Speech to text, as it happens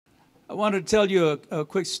I wanted to tell you a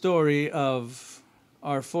quick story of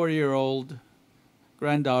our 4-year-old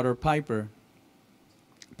granddaughter, Piper.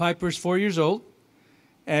 Piper's 4 years old,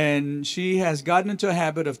 and she has gotten into a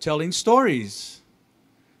habit of telling stories.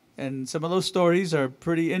 And some of those stories are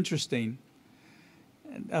pretty interesting.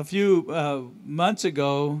 And a few months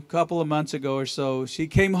ago, a couple of months ago or so, she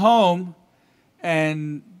came home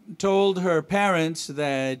and told her parents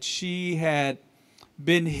that she had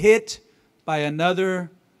been hit by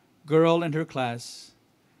another girl in her class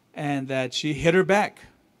and that she hit her back.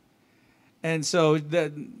 And so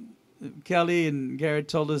Kelly and Garrett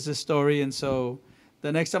told us this story, and so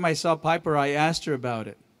the next time I saw Piper, I asked her about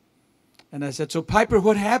it. And I said, "So Piper,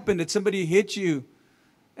 what happened? Did somebody hit you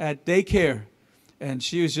at daycare?" And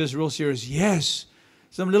she was just real serious. "Yes,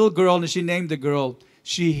 some little girl," and she named the girl.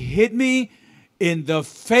 "She hit me in the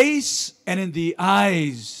face and in the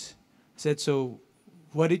eyes." I said, "So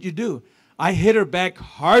what did you do?" "I hit her back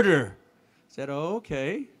harder." I said, "Oh,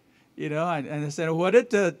 okay." And I said, "What did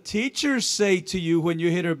the teacher say to you when you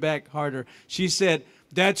hit her back harder?" She said,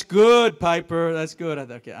 "That's good, Piper. That's good." I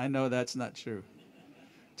thought, okay, I know that's not true.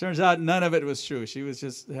 Turns out none of it was true. She was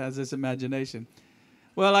just has this imagination.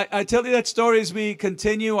 Well, I tell you that story as we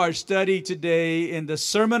continue our study today in the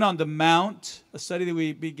Sermon on the Mount, a study that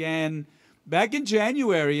we began back in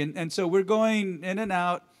January. And so we're going in and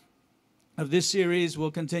out of this series. We'll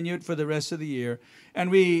continue it for the rest of the year. And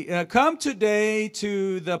we come today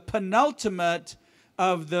to the penultimate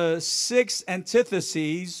of the 6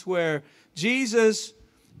 antitheses, where Jesus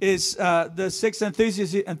is, the 6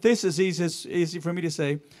 antitheses is easy for me to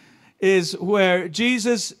say, is where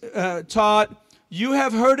Jesus taught, "You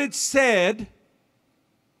have heard it said."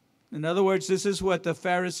 In other words, this is what the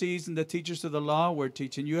Pharisees and the teachers of the law were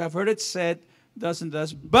teaching. "You have heard it said thus and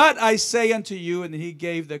thus, but I say unto you," and he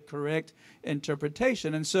gave the correct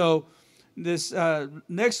interpretation. And so this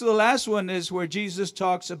next to the last one is where Jesus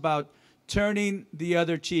talks about turning the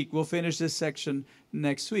other cheek. We'll finish this section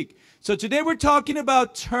next week. So today we're talking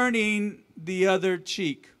about turning the other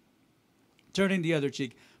cheek. Turning the other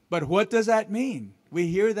cheek. But what does that mean? We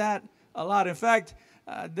hear that a lot. In fact,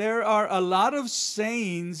 there are a lot of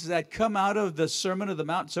sayings that come out of the Sermon on the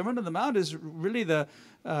Mount. Sermon on the Mount is really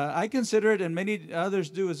I consider it, and many others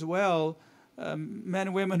do as well, men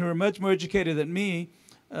and women who are much more educated than me,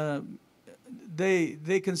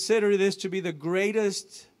 they consider this to be the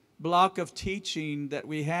greatest block of teaching that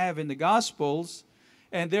we have in the Gospels.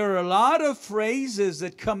 And there are a lot of phrases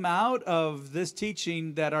that come out of this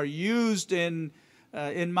teaching that are used in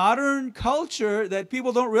modern culture that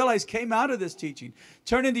people don't realize came out of this teaching.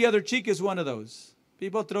 Turning the other cheek is one of those.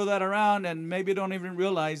 People throw that around and maybe don't even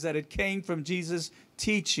realize that it came from Jesus'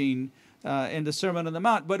 teaching in the Sermon on the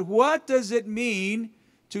Mount. But what does it mean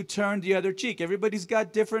to turn the other cheek? Everybody's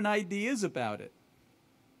got different ideas about it.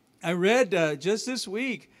 I read just this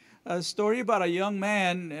week a story about a young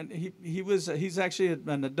man, and he's actually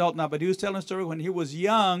an adult now, but he was telling a story when he was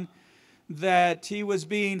young that he was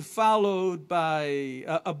being followed by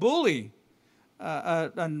a bully.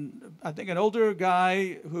 I think an older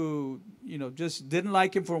guy who just didn't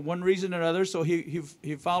like him for one reason or another, so he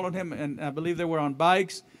followed him, and I believe they were on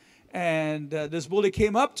bikes. And this bully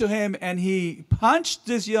came up to him and he punched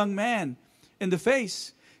this young man in the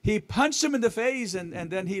face. He punched him in the face, and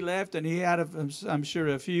then he left, and he had, I'm sure,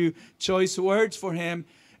 a few choice words for him.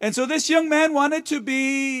 And so this young man wanted to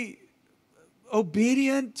be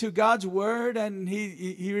obedient to God's word, and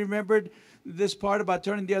he remembered this part about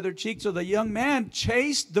turning the other cheek. So the young man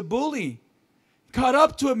chased the bully, caught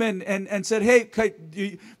up to him and said, "Hey,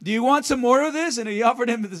 do you want some more of this?" And he offered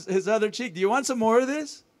him his other cheek. "Do you want some more of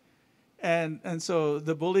this?" And so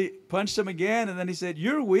the bully punched him again, and then he said,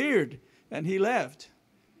 "You're weird," and he left.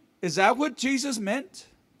 Is that what Jesus meant,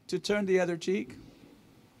 to turn the other cheek?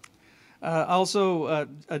 Also,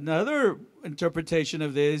 another interpretation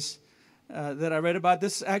of this that I read about,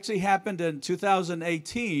 this actually happened in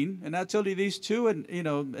 2018, and I'll tell you these two,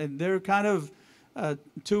 and they're kind of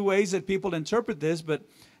two ways that people interpret this. But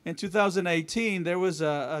in 2018, there was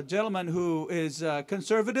a gentleman who is a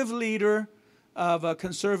conservative leader of a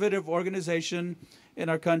conservative organization in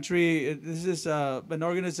our country. This is an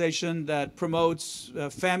organization that promotes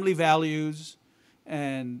family values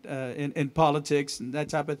and in politics and that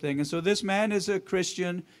type of thing. And so this man is a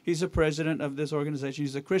Christian. He's a president of this organization.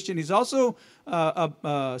 He's a Christian. He's also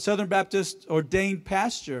a Southern Baptist ordained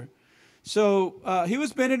pastor. So he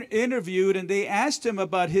was being interviewed, and they asked him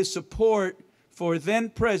about his support for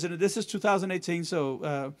then President. This is 2018,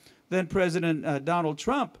 so then President Donald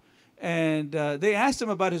Trump. And they asked him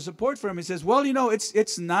about his support for him. He says, "Well,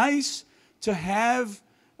 it's nice to have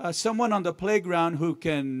someone on the playground who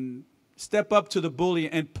can step up to the bully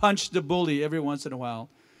and punch the bully every once in a while.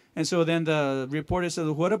 And so then the reporter said,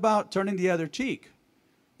 what about turning the other cheek?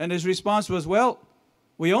 And his response was, well,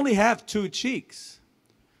 we only have two cheeks.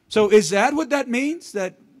 So is that what that means?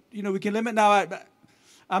 That, we can limit? Now,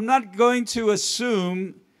 I'm not going to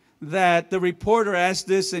assume that the reporter asked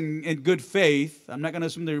this in good faith. I'm not going to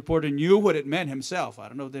assume the reporter knew what it meant himself. I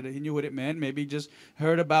don't know that he knew what it meant. Maybe he just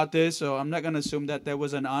heard about this. So I'm not going to assume that that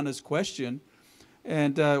was an honest question.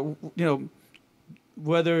 And,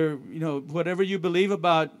 whatever you believe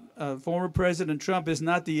about former President Trump is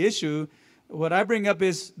not the issue. What I bring up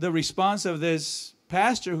is the response of this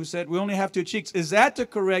pastor who said, we only have two cheeks. Is that the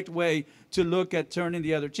correct way to look at turning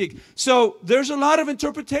the other cheek? So there's a lot of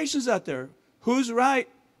interpretations out there. Who's right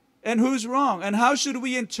and who's wrong? And how should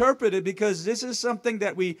we interpret it? Because this is something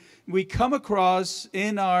that we come across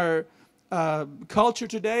in our culture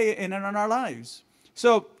today and in our lives.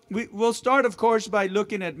 So we'll start, of course, by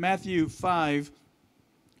looking at Matthew 5.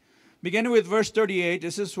 Beginning with verse 38,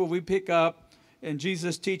 this is what we pick up in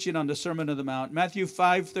Jesus' teaching on the Sermon on the Mount. Matthew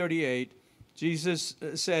 5:38, Jesus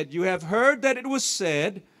said, you have heard that it was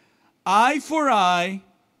said, eye for eye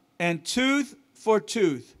and tooth for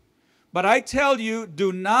tooth. But I tell you,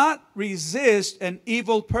 do not resist an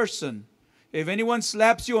evil person. If anyone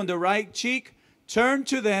slaps you on the right cheek, turn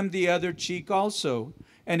to them the other cheek also.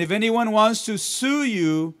 And if anyone wants to sue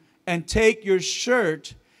you and take your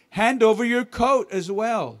shirt, hand over your coat as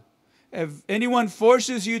well. If anyone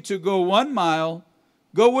forces you to go 1 mile,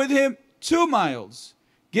 go with him 2 miles.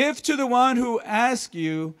 Give to the one who asks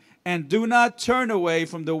you, and do not turn away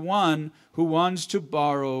from the one who wants to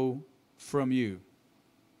borrow from you.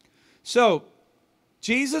 So,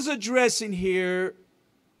 Jesus addressing here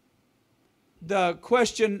the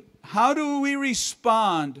question, how do we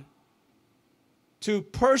respond to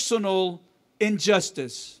personal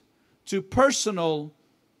injustice? To personal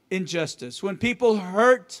injustice. When people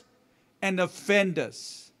hurt and offend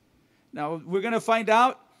us. Now, we're going to find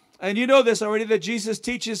out, and you know this already, that Jesus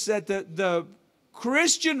teaches that the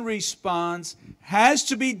Christian response has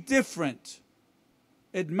to be different.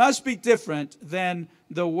 It must be different than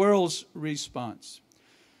the world's response.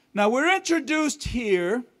 Now, we're introduced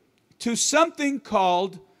here to something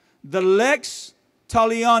called the lex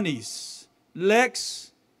talionis.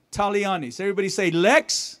 Lex talionis. Everybody say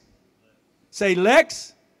lex. Say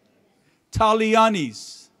lex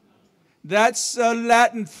talionis. That's a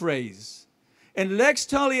Latin phrase. And lex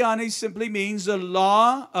talionis simply means the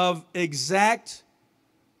law of exact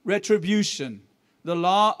retribution. The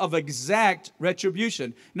law of exact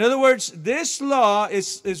retribution. In other words, this law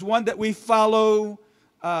is one that we follow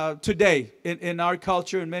today in our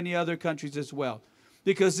culture and many other countries as well.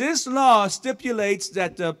 Because this law stipulates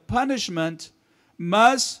that the punishment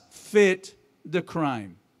must fit the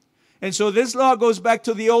crime. And so this law goes back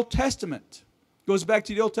to the Old Testament.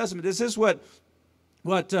 This is what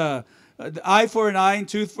eye for an eye and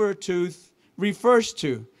tooth for a tooth refers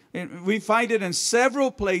to. And we find it in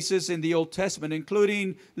several places in the Old Testament,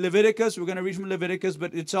 including Leviticus. We're going to read from Leviticus,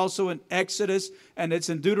 but it's also in Exodus, and it's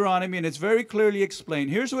in Deuteronomy, and it's very clearly explained.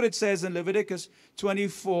 Here's what it says in Leviticus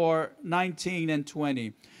 24:19 and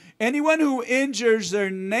 20. Anyone who injures their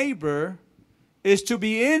neighbor is to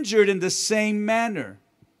be injured in the same manner.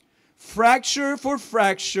 Fracture for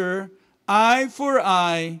fracture, eye for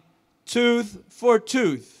eye, tooth for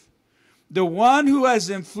tooth. The one who has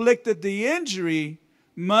inflicted the injury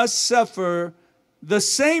must suffer the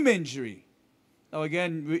same injury. Now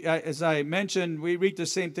again, as I mentioned, we read the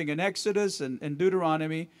same thing in Exodus and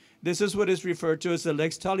Deuteronomy. This is what is referred to as the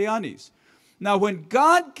lex talionis. Now when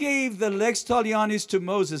God gave the lex talionis to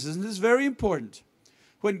Moses, and this is very important,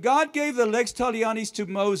 when God gave the lex talionis to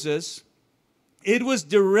Moses, it was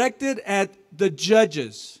directed at the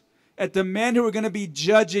judges, at the men who were going to be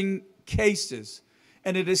judging cases.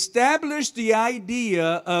 And it established the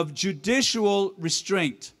idea of judicial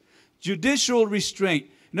restraint. Judicial restraint.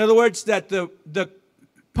 In other words, that the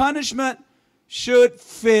punishment should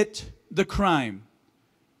fit the crime.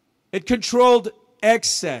 It controlled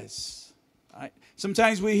excess. Right?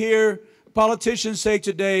 Sometimes we hear politicians say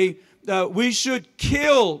today, we should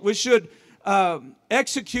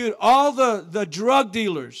execute all the drug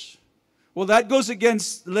dealers. Well, that goes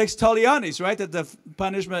against lex talionis, right? That the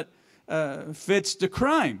punishment fits the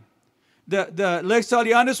crime. The lex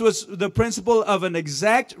talionis was the principle of an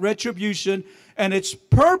exact retribution, and its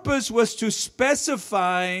purpose was to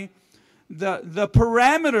specify the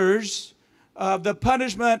parameters of the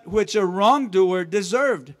punishment which a wrongdoer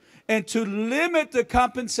deserved, and to limit the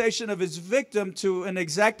compensation of his victim to an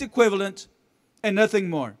exact equivalent and nothing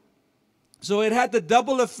more. So it had the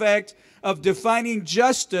double effect of defining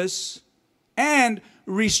justice and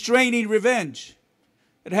restraining revenge.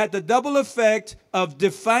 It had the double effect of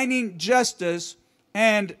defining justice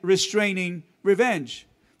and restraining revenge.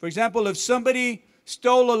 For example, if somebody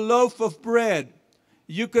stole a loaf of bread,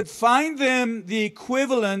 you could fine them the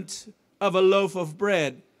equivalent of a loaf of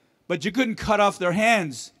bread, but you couldn't cut off their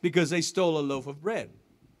hands because they stole a loaf of bread.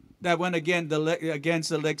 That went against the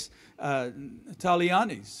lex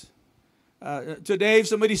talionis. Today, if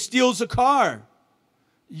somebody steals a car,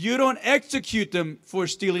 you don't execute them for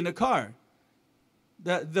stealing a car.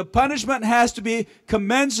 The punishment has to be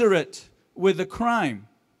commensurate with the crime.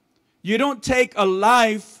 You don't take a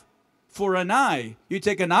life for an eye. You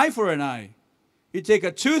take an eye for an eye. You take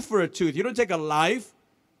a tooth for a tooth. You don't take a life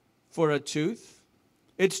for a tooth.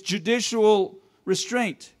 It's judicial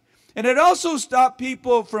restraint. And it also stopped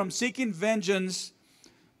people from seeking vengeance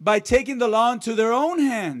by taking the law into their own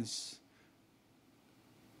hands,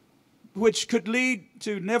 which could lead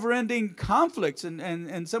to never-ending conflicts and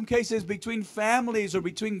in some cases between families or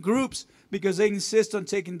between groups because they insist on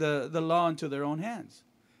taking the law into their own hands.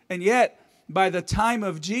 And yet, by the time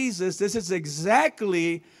of Jesus, this is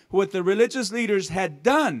exactly what the religious leaders had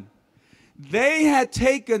done. They had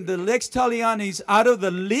taken the lex talionis out of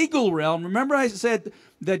the legal realm. Remember I said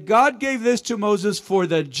that God gave this to Moses for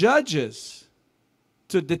the judges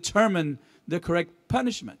to determine the correct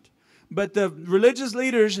punishment. But the religious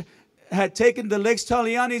leaders had taken the lex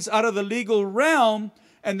talionis out of the legal realm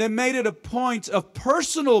and they made it a point of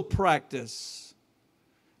personal practice.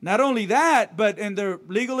 Not only that, but in their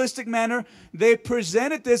legalistic manner, they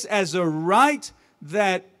presented this as a right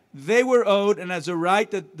that they were owed and as a right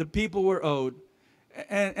that the people were owed.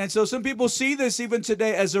 And so some people see this even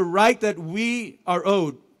today as a right that we are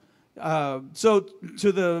owed. So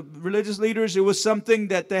to the religious leaders, it was something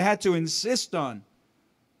that they had to insist on,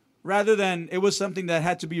 rather than it was something that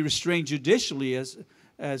had to be restrained judicially as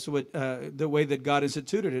what the way that God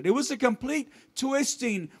instituted it. It was a complete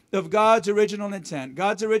twisting of God's original intent.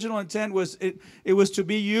 God's original intent was it was to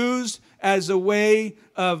be used as a way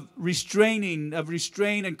of restraint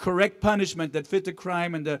and correct punishment that fit the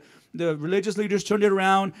crime. And the religious leaders turned it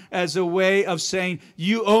around as a way of saying,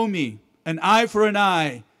 you owe me an eye for an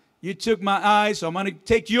eye. You took my eye, so I'm going to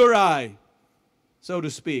take your eye, so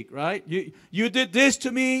to speak, right? You did this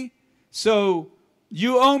to me, so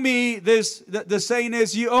you owe me this. The saying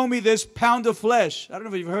is, you owe me this pound of flesh. I don't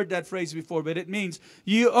know if you've heard that phrase before, but it means,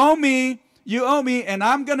 you owe me, and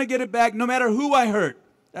I'm going to get it back no matter who I hurt.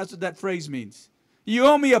 That's what that phrase means. You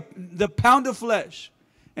owe me the pound of flesh.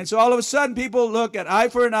 And so all of a sudden, people look at eye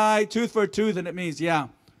for an eye, tooth for a tooth, and it means,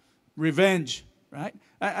 revenge, right?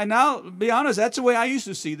 And now, be honest, that's the way I used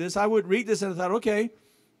to see this. I would read this and I thought, okay,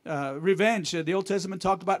 revenge. The Old Testament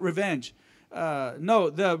talked about revenge.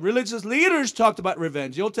 No, the religious leaders talked about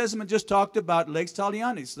revenge. The Old Testament just talked about lex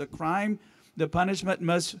talionis. The crime, the punishment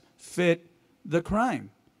must fit the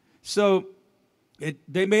crime. So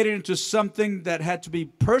they made it into something that had to be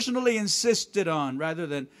personally insisted on rather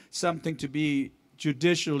than something to be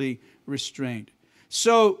judicially restrained.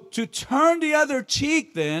 So to turn the other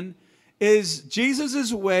cheek then is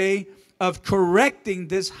Jesus' way of correcting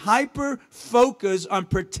this hyper focus on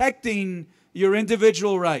protecting your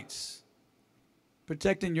individual rights.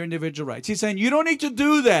 Protecting your individual rights. He's saying, you don't need to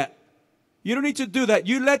do that. You don't need to do that.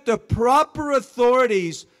 You let the proper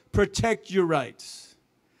authorities protect your rights.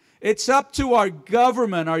 It's up to our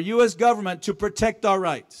government, our U.S. government, to protect our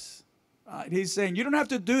rights. Right? He's saying, you don't have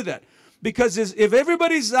to do that. Because if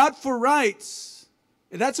everybody's out for rights,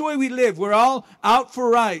 that's the way we live. We're all out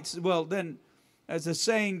for rights. Well, then, as the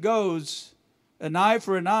saying goes, an eye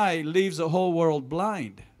for an eye leaves the whole world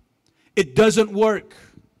blind. It doesn't work.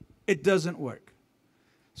 It doesn't work.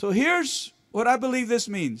 So here's what I believe this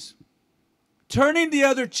means. Turning the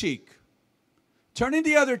other cheek. Turning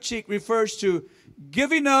the other cheek refers to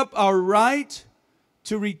giving up our right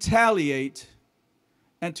to retaliate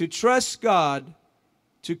and to trust God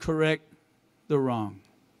to correct the wrong.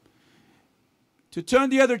 To turn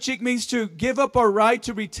the other cheek means to give up our right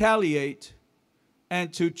to retaliate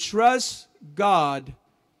and to trust God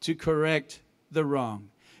to correct the wrong.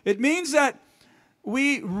 It means that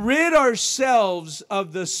we rid ourselves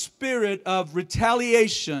of the spirit of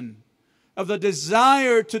retaliation, of the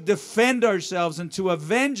desire to defend ourselves and to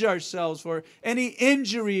avenge ourselves for any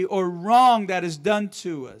injury or wrong that is done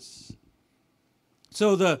to us.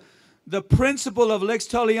 So the principle of lex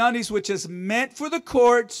talionis, which is meant for the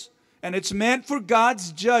courts and it's meant for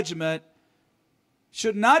God's judgment,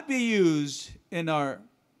 should not be used in our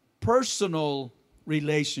personal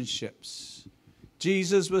relationships.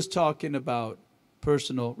 Jesus was talking about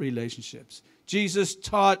personal relationships. Jesus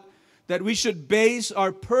taught that we should base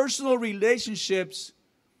our personal relationships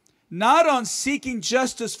not on seeking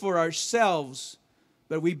justice for ourselves,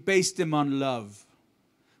 but we base them on love.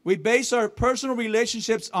 We base our personal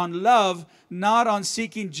relationships on love, not on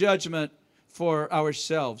seeking judgment for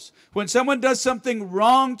ourselves. When someone does something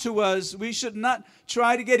wrong to us, we should not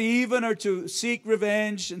try to get even or to seek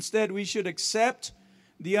revenge. Instead, we should accept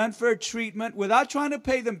the unfair treatment without trying to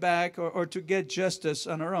pay them back or to get justice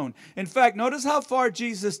on our own. In fact, notice how far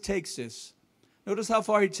Jesus takes this. Notice how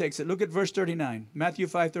far he takes it. Look at verse 39, Matthew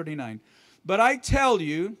 5:39. But I tell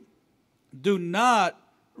you, do not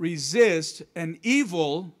resist an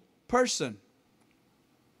evil person.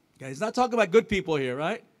 Okay, he's not talking about good people here,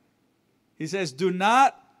 right? He says, do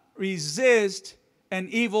not resist an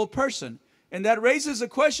evil person. And that raises a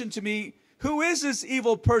question to me, who is this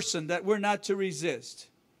evil person that we're not to resist?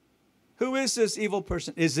 Who is this evil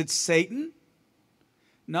person? Is it Satan?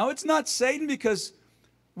 No, it's not Satan, because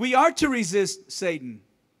we are to resist Satan.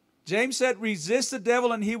 James said, resist the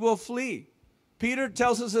devil and he will flee. Peter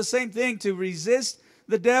tells us the same thing, to resist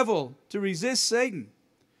the devil, to resist Satan.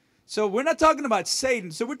 So we're not talking about Satan.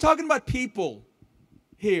 So we're talking about people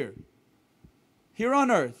here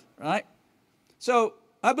on earth, right? So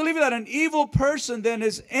I believe that an evil person then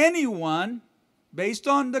is anyone, based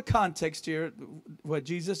on the context here, what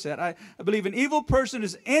Jesus said, I believe an evil person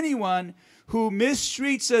is anyone who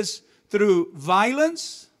mistreats us through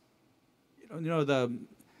violence, the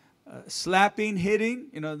slapping, hitting,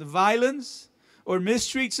 the violence, or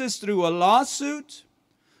mistreats us through a lawsuit,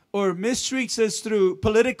 or mistreats us through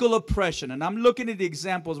political oppression. And I'm looking at the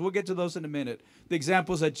examples. We'll get to those in a minute. The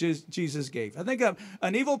examples that Jesus gave. I think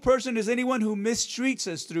an evil person is anyone who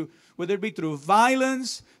mistreats us through, whether it be through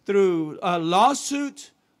violence, through a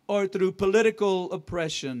lawsuit, or through political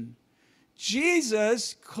oppression.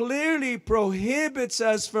 Jesus clearly prohibits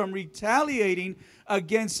us from retaliating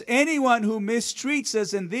against anyone who mistreats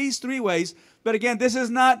us in these three ways. But again, this is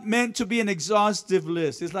not meant to be an exhaustive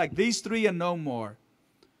list. It's like these three and no more.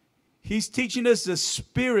 He's teaching us the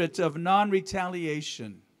spirit of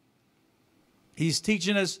non-retaliation. He's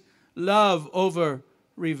teaching us love over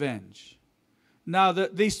revenge. Now,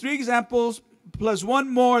 these three examples, plus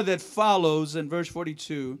one more that follows in verse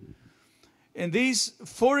 42. In these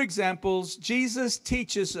four examples, Jesus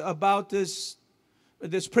teaches about this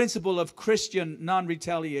principle of Christian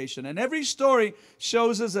non-retaliation. And every story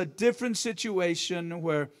shows us a different situation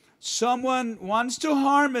where someone wants to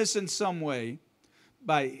harm us in some way,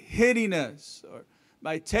 by hitting us, or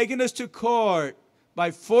by taking us to court, by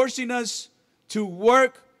forcing us to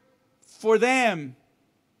work for them,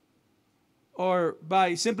 or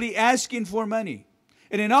by simply asking for money.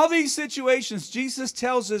 And in all these situations, Jesus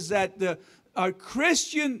tells us that our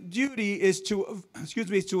Christian duty is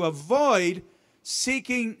to avoid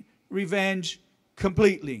seeking revenge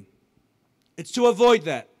completely. It's to avoid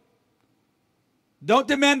that. Don't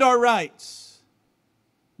demand our rights.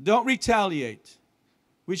 Don't retaliate.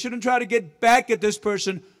 We shouldn't try to get back at this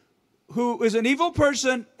person who is an evil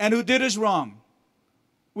person and who did us wrong.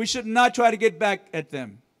 We should not try to get back at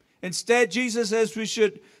them. Instead, Jesus says we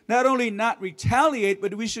should not only not retaliate,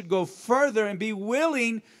 but we should go further and be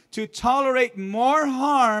willing to tolerate more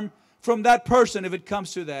harm from that person if it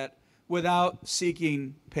comes to that, without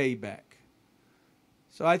seeking payback.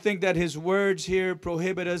 So I think that his words here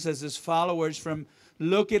prohibit us as his followers from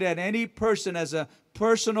looking at any person as a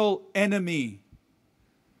personal enemy.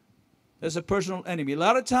 As a personal enemy. A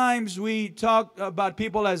lot of times we talk about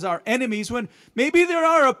people as our enemies when maybe they're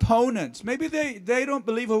our opponents. Maybe they don't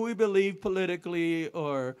believe what we believe politically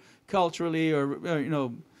or culturally or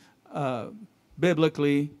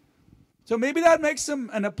biblically. So maybe that makes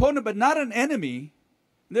them an opponent but not an enemy.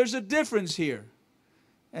 There's a difference here.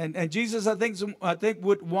 And Jesus, I think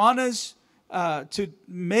would want us to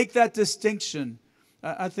make that distinction.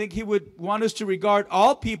 I think he would want us to regard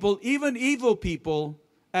all people, even evil people,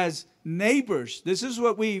 as neighbors. This is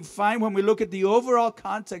what we find when we look at the overall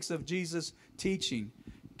context of Jesus' teaching.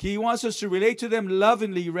 He wants us to relate to them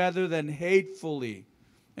lovingly rather than hatefully.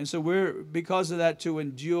 And so we're, because of that, to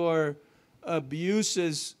endure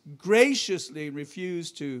abuses graciously and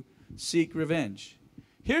refuse to seek revenge.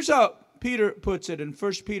 Here's how Peter puts it in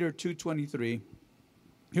 1 Peter 2:23.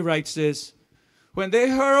 He writes this: when they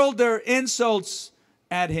hurled their insults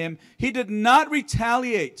at him, he did not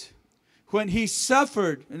retaliate. When he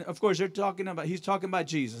suffered, and of course he's talking about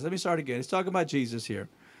Jesus. Let me start again. He's talking about Jesus here.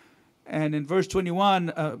 And in verse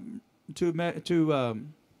 21, you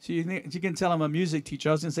can tell I'm a music teacher.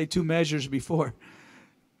 I was going to say 2 measures before.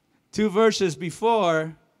 2 verses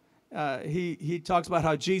before, he talks about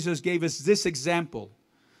how Jesus gave us this example.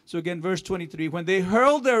 So again, verse 23, when they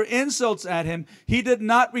hurled their insults at him, he did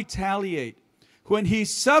not retaliate. When he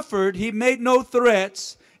suffered, he made no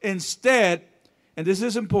threats. Instead, and this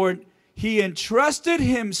is important, he entrusted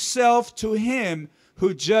himself to him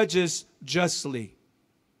who judges justly.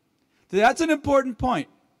 That's an important point.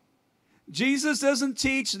 Jesus doesn't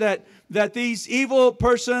teach that these evil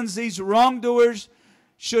persons, these wrongdoers,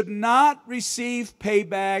 should not receive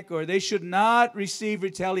payback or they should not receive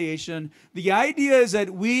retaliation. The idea is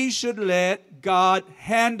that we should let God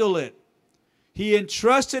handle it. He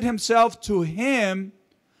entrusted himself to him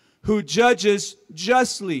who judges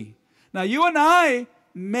justly. Now, you and I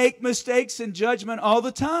make mistakes in judgment all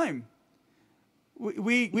the time.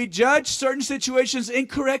 We judge certain situations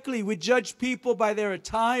incorrectly. We judge people by their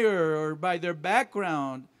attire or by their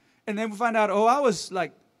background. And then we find out, I was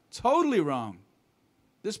like totally wrong.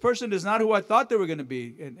 This person is not who I thought they were going to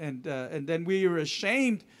be. And then we are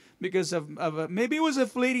ashamed because of maybe it was a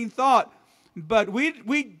fleeting thought. But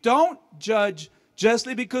we don't judge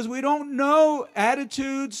justly because we don't know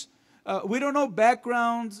attitudes. We don't know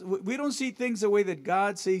backgrounds. We don't see things the way that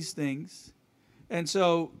God sees things. And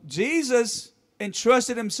so Jesus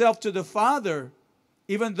entrusted himself to the Father,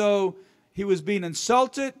 even though he was being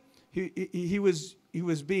insulted, he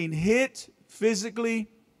was being hit physically.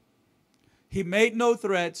 He made no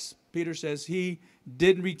threats. Peter says he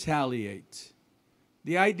didn't retaliate.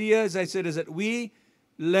 The idea, as I said, is that we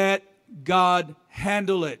let God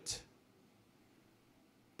handle it.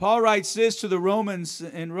 Paul writes this to the Romans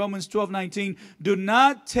in Romans 12:19, "Do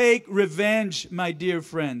not take revenge, my dear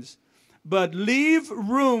friends, but leave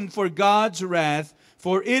room for God's wrath,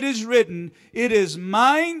 for it is written, 'It is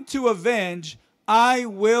mine to avenge, I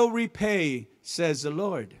will repay,' says the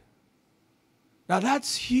Lord." Now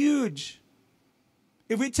that's huge.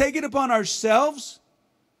 If we take it upon ourselves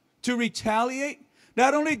to retaliate,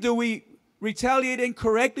 not only do we retaliate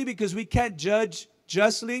incorrectly because we can't judge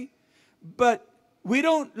justly, but we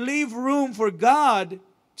don't leave room for God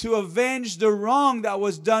to avenge the wrong that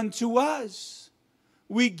was done to us.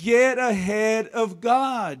 We get ahead of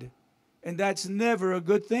God, and that's never a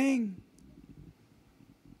good thing.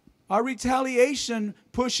 Our retaliation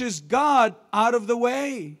pushes God out of the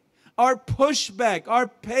way. Our pushback, our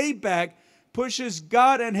payback pushes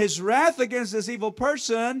God and his wrath against this evil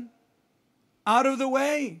person out of the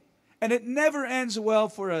way. And it never ends well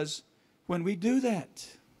for us when we do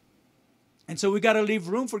that. And so we got to leave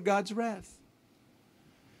room for God's wrath.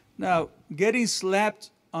 Now, getting slapped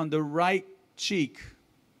on the right cheek,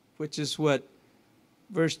 which is what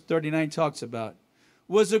verse 39 talks about,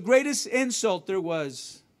 was the greatest insult there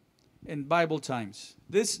was in Bible times.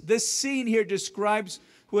 This scene here describes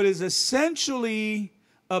what is essentially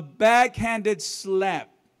a backhanded slap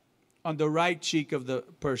on the right cheek of the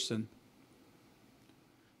person.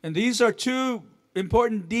 And these are two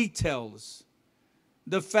important details.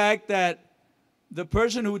 The fact that the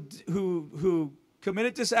person who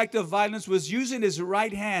committed this act of violence was using his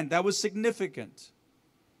right hand. That was significant,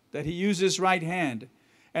 that he used his right hand.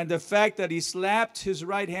 And the fact that he slapped his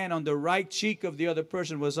right hand on the right cheek of the other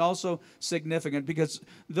person was also significant, because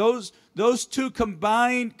those two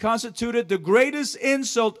combined constituted the greatest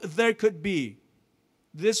insult there could be.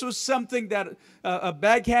 This was something that a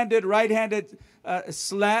backhanded, right-handed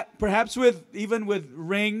slap, perhaps even with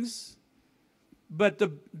rings, but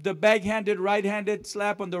the backhanded, right-handed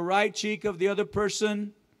slap on the right cheek of the other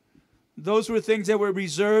person, those were things that were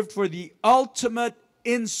reserved for the ultimate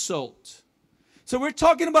insult. So we're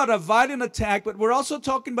talking about a violent attack, but we're also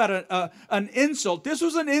talking about an insult. This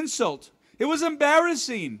was an insult. It was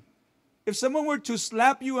embarrassing. If someone were to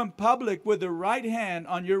slap you in public with the right hand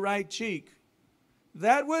on your right cheek,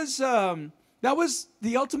 that was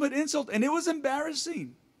the ultimate insult, and it was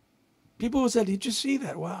embarrassing. People would say, "Did you see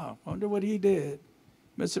that? Wow, I wonder what he did.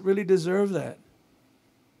 Must it really deserve that?"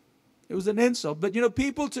 It was an insult. But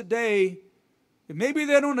people today, maybe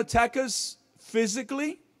they don't attack us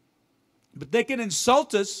physically, but they can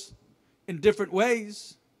insult us in different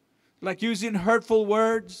ways, like using hurtful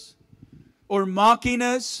words or mocking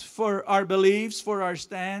us for our beliefs, for our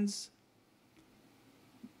stands.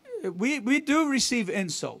 We do receive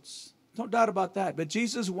insults, no doubt about that. But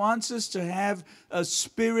Jesus wants us to have a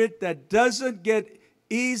spirit that doesn't get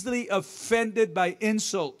easily offended by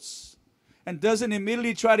insults and doesn't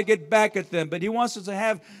immediately try to get back at them. But he wants us to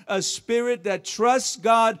have a spirit that trusts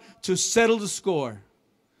God to settle the score.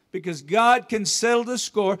 Because God can settle the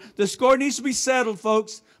score. The score needs to be settled,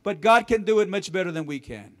 folks, but God can do it much better than we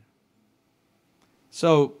can.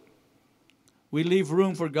 So we leave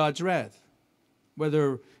room for God's wrath,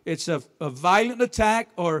 whether it's a violent attack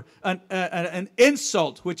or an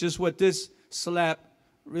insult, which is what this slap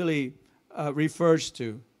really refers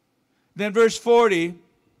to. Then verse 40,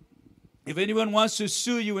 if anyone wants to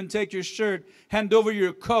sue you and take your shirt, hand over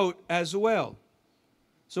your coat as well.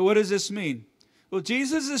 So what does this mean? Well,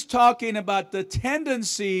 Jesus is talking about the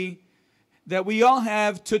tendency that we all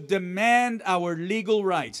have to demand our legal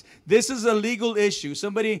rights. This is a legal issue.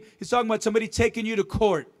 He's talking about somebody taking you to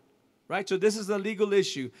court, right? So this is a legal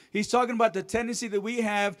issue. He's talking about the tendency that we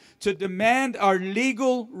have to demand our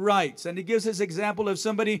legal rights. And he gives this example of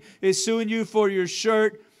somebody is suing you for your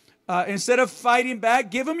shirt. Instead of fighting back,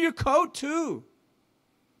 give them your coat too.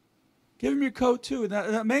 Give them your coat too.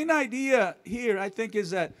 The main idea here, I think,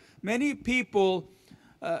 is that many people,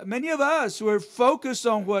 many of us who are focused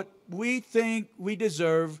on what we think we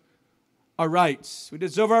deserve our rights. We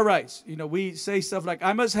deserve our rights. You know, we say stuff like,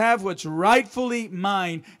 I must have what's rightfully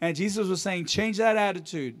mine. And Jesus was saying, change that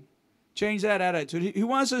attitude. Change that attitude. He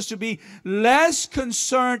wants us to be less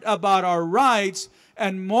concerned about our rights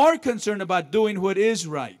and more concerned about doing what is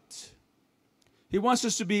right. He wants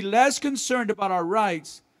us to be less concerned about our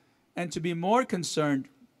rights and to be more concerned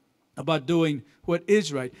about doing what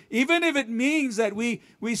is right. Even if it means that we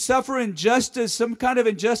suffer injustice, some kind of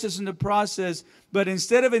injustice in the process, but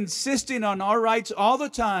instead of insisting on our rights all the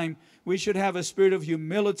time, we should have a spirit of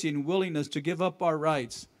humility and willingness to give up our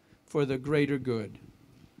rights for the greater good.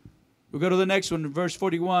 We'll go to the next one, verse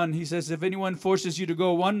 41. He says, if anyone forces you to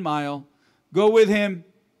go 1 mile, go with him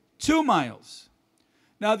 2 miles.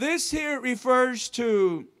 Now this here refers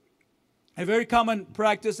to a very common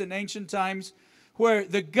practice in ancient times where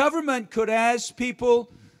the government could ask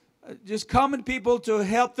people, just common people, to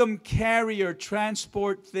help them carry or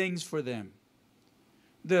transport things for them.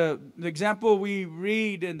 The example we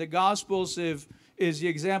read in the Gospels is the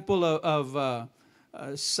example of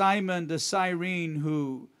Simon the Cyrene,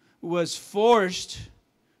 who was forced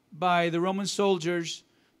by the Roman soldiers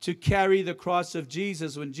to carry the cross of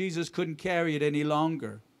Jesus when Jesus couldn't carry it any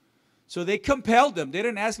longer. So they compelled him. They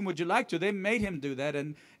didn't ask him, would you like to? They made him do that,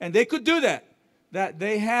 and they could do that. That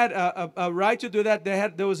they had a right to do that.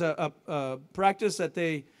 There was a practice that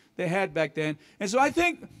they had back then. And so I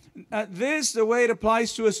think the way it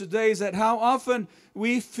applies to us today is that how often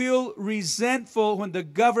we feel resentful when the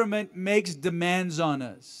government makes demands on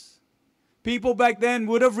us. People back then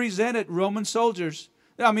would have resented Roman soldiers.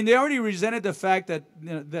 I mean, they already resented the fact that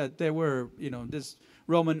that there were this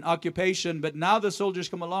Roman occupation, but now the soldiers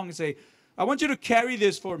come along and say, I want you to carry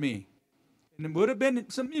this for me. And it would have been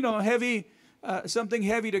some heavy. Something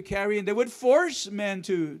heavy to carry, and they would force men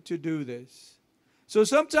to do this. So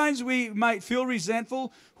sometimes we might feel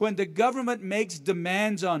resentful when the government makes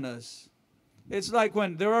demands on us. It's like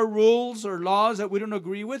when there are rules or laws that we don't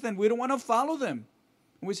agree with and we don't want to follow them.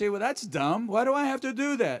 And we say, well, that's dumb. Why do I have to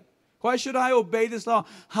do that? Why should I obey this law?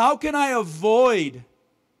 How can I avoid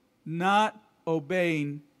not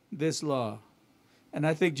obeying this law? And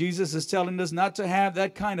I think Jesus is telling us not to have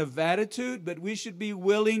that kind of attitude, but we should be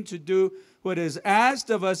willing to do what is asked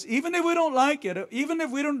of us, even if we don't like it, even if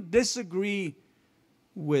we don't disagree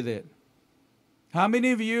with it. How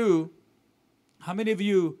many of you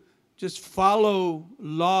just follow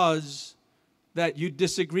laws that you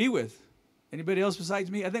disagree with? Anybody else besides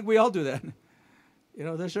me? I think we all do that.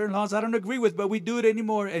 There's certain laws I don't agree with, but we do it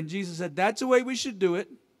anymore. And Jesus said that's the way we should do it,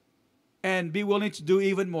 and be willing to do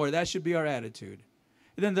even more. That should be our attitude.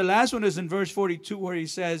 And then the last one is in verse 42, where he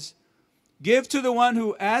says, give to the one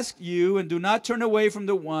who asks you, and do not turn away from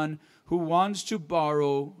the one who wants to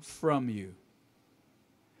borrow from you.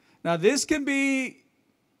 Now, this can be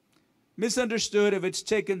misunderstood if it's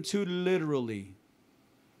taken too literally.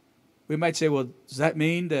 We might say, well, does that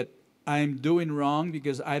mean that I'm doing wrong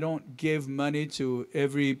because I don't give money to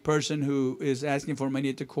every person who is asking for money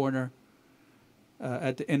at the corner,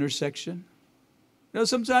 at the intersection?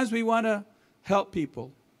 Sometimes we want to help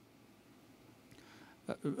people.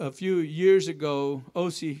 A few years ago,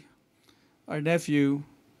 Osi, our nephew,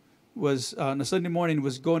 was on a Sunday morning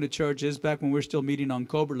was going to church. This is back when we were still meeting on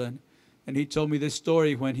Coberland, and he told me this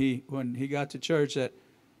story when he got to church, that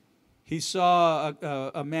he saw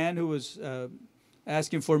a man who was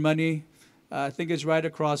asking for money. I think it's right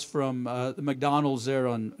across from the McDonald's there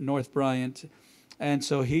on North Bryant, and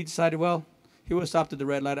so he decided, well, he was stopped at the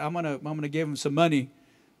red light. I'm gonna give him some money.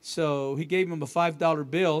 So he gave him a $5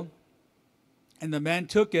 bill, and the man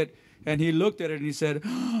took it, and he looked at it, and he said,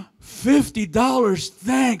 $50,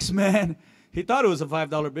 thanks, man. He thought it was a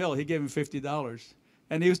 $5 bill. He gave him $50,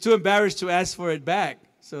 and he was too embarrassed to ask for it back.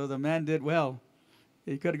 So the man did well.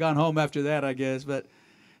 He could have gone home after that, I guess. But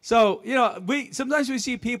so, sometimes we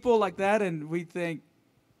see people like that, and we think,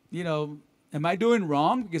 am I doing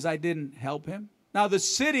wrong because I didn't help him? Now,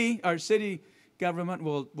 our city government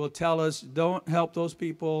will tell us, don't help those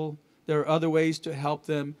people. There are other ways to help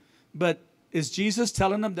them. But is Jesus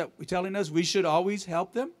telling us we should always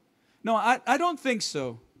help them? No, I don't think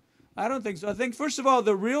so. I don't think so. I think, first of all,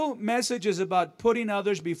 the real message is about putting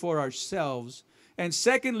others before ourselves. And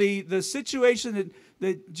secondly, the situation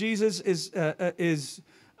that Jesus is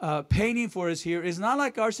painting for us here is not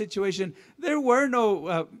like our situation. There were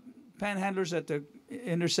no panhandlers at the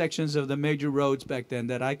intersections of the major roads back then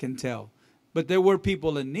that I can tell. But there were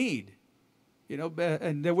people in need,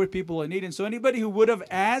 and there were people in need. And so anybody who would have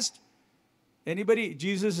asked,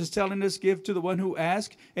 Jesus is telling us, give to the one who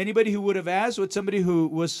asks. Anybody who would have asked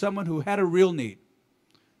was someone who had a real need.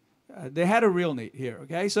 They had a real need here,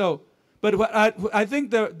 okay? So, but what I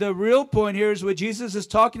think the real point here is what Jesus is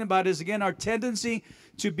talking about is, again, our tendency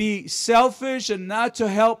to be selfish and not to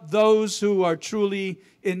help those who are truly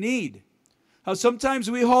in need. How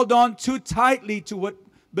sometimes we hold on too tightly to what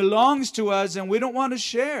belongs to us and we don't want to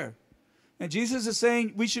share. And Jesus is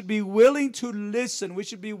saying we should be willing to listen. We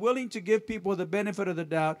should be willing to give people the benefit of the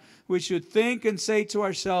doubt. We should think and say to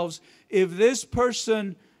ourselves, if this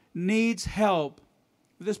person needs help,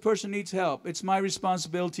 it's my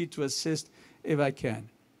responsibility to assist if I can.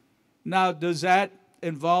 Now, does that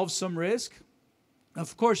involve some risk?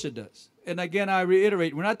 Of course it does. And again, I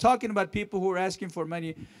reiterate, we're not talking about people who are asking for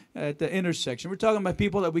money at the intersection. We're talking about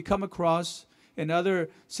people that we come across in other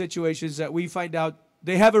situations that we find out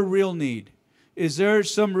they have a real need. Is there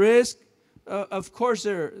some risk? Of course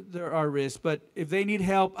there are risks, but if they need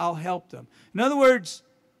help, I'll help them. In other words,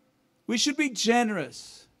 we should be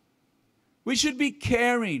generous. We should be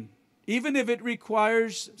caring, even if it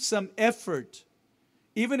requires some effort,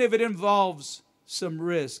 even if it involves some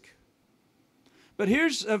risk. But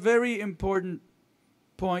here's a very important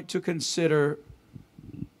point to consider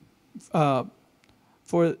for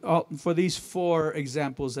these four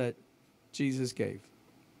examples that Jesus gave.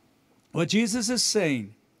 What Jesus is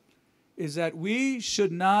saying is that we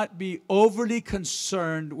should not be overly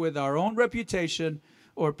concerned with our own reputation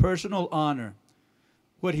or personal honor.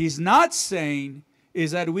 What he's not saying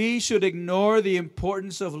is that we should ignore the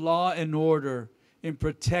importance of law and order in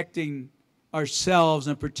protecting ourselves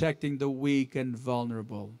and protecting the weak and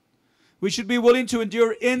vulnerable. We should be willing to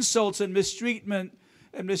endure insults and mistreatment,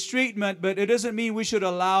 but it doesn't mean we should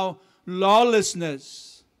allow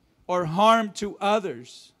lawlessness or harm to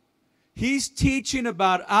others. He's teaching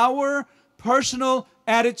about our personal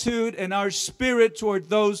attitude and our spirit toward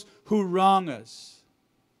those who wrong us.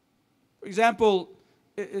 For example,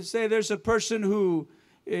 say there's a person who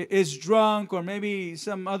is drunk, or maybe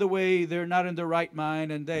some other way they're not in the right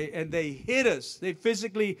mind, and they hit us. They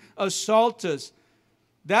physically assault us.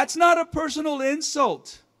 That's not a personal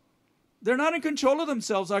insult. They're not in control of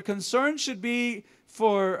themselves. Our concern should be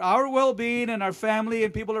for our well-being and our family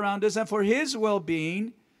and people around us, and for his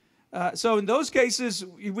well-being. So in those cases,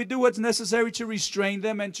 we do what's necessary to restrain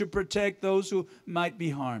them and to protect those who might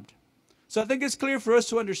be harmed. So I think it's clear for us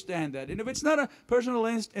to understand that. And if it's not a personal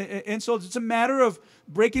insult, it's a matter of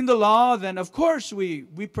breaking the law, then of course we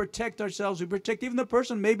protect ourselves. We protect even the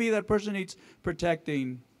person. Maybe that person needs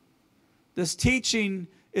protecting. This teaching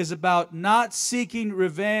is about not seeking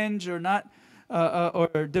revenge or not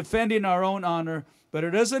or defending our own honor, but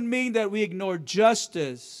it doesn't mean that we ignore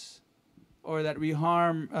justice or that we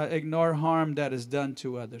ignore harm that is done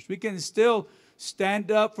to others. We can still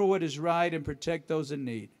stand up for what is right and protect those in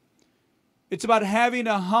need. It's about having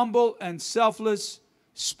a humble and selfless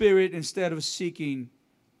spirit instead of seeking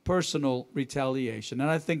personal retaliation. And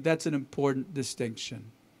I think that's an important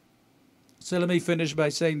distinction. So let me finish by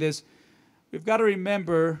saying this. We've got to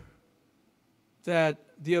remember that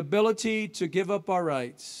the ability to give up our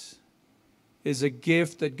rights is a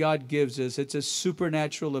gift that God gives us. It's a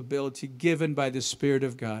supernatural ability given by the Spirit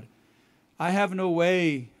of God. I have no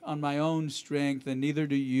way on my own strength, and neither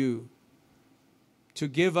do you, to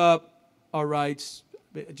give up our rights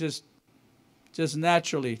just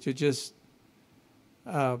naturally, to just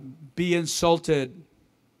be insulted,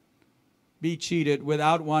 be cheated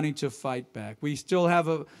without wanting to fight back. We still have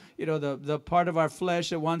the part of our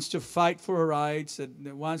flesh that wants to fight for our rights,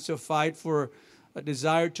 that wants to fight for a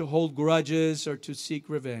desire to hold grudges or to seek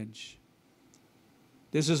revenge.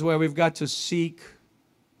 This is where we've got to seek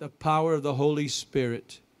the power of the Holy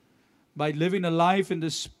Spirit. By living a life in the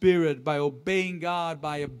Spirit, by obeying God,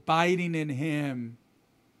 by abiding in Him.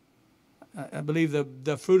 I believe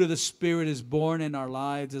the fruit of the Spirit is born in our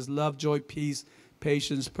lives as love, joy, peace,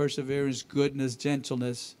 patience, perseverance, goodness,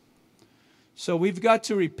 gentleness. So we've got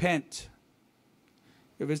to repent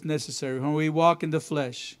if it's necessary when we walk in the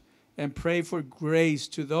flesh and pray for grace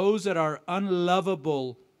to those that are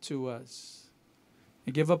unlovable to us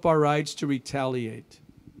and give up our rights to retaliate.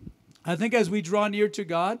 I think as we draw near to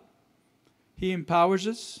God, He empowers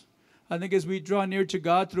us. I think as we draw near to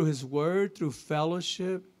God through His Word, through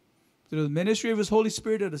fellowship, through the ministry of His Holy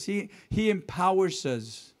Spirit in us, He empowers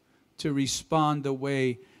us to respond the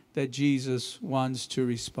way that Jesus wants to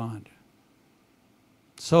respond.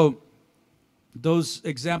 So, those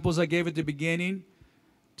examples I gave at the beginning,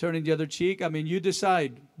 turning the other cheek, I mean, you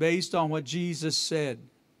decide based on what Jesus said,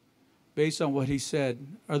 based on what He said,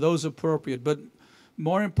 are those appropriate? But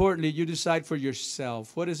more importantly, you decide for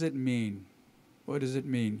yourself. What does it mean? What does it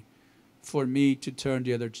mean for me to turn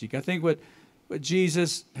the other cheek? I think what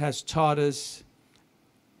Jesus has taught us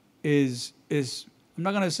is I'm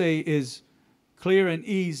not going to say is clear and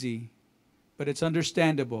easy, but it's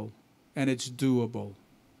understandable and it's doable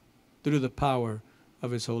through the power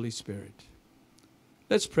of His Holy Spirit.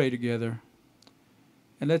 Let's pray together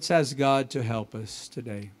and let's ask God to help us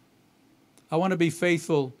today. I want to be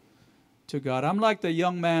faithful to God. I'm like the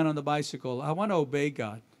young man on the bicycle. I want to obey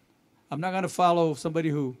God. I'm not going to follow somebody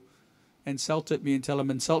who insulted me and tell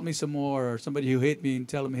him insult me some more, or somebody who hit me and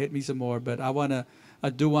tell him hit me some more, but I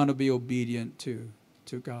do want to be obedient to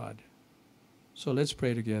God. So let's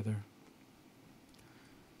pray together.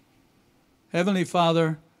 Heavenly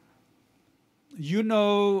Father, You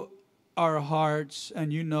know our hearts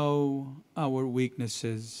and You know our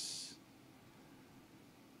weaknesses.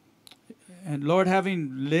 And Lord,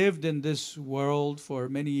 having lived in this world for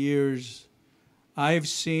many years, I've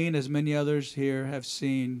seen, as many others here have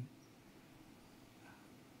seen,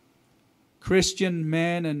 Christian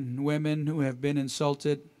men and women who have been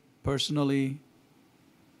insulted personally.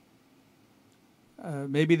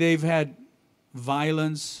 Maybe they've had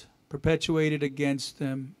violence perpetuated against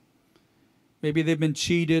them. Maybe they've been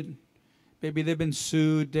cheated. Maybe they've been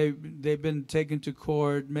sued. They've been taken to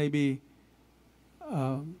court. Maybe,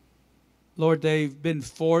 Lord, they've been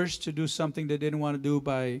forced to do something they didn't want to do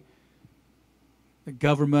by the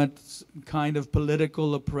government, kind of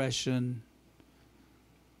political oppression.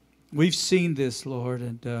 We've seen this, Lord,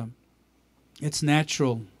 and it's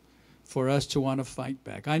natural for us to want to fight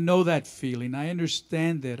back. I know that feeling. I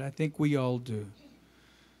understand that. I think we all do.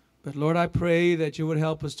 But Lord, I pray that You would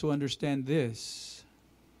help us to understand this,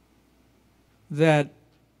 that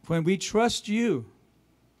when we trust You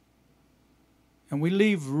and we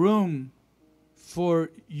leave room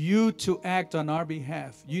for You to act on our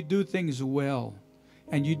behalf, You do things well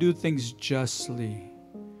and You do things justly.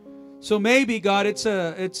 So maybe, God, it's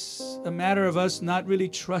a matter of us not really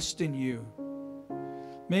trusting You.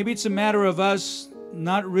 Maybe it's a matter of us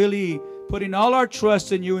not really putting all our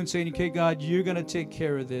trust in You and saying, okay, God, You're going to take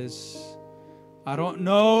care of this. I don't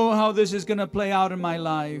know how this is going to play out in my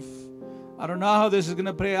life. I don't know how this is going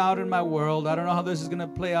to play out in my world. I don't know how this is going to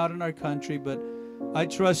play out in our country, but I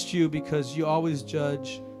trust You because You always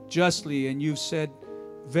judge justly, and You've said,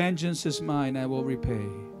 vengeance is mine, I will repay.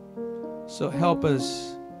 So help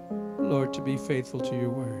us, Lord, to be faithful to Your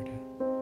word.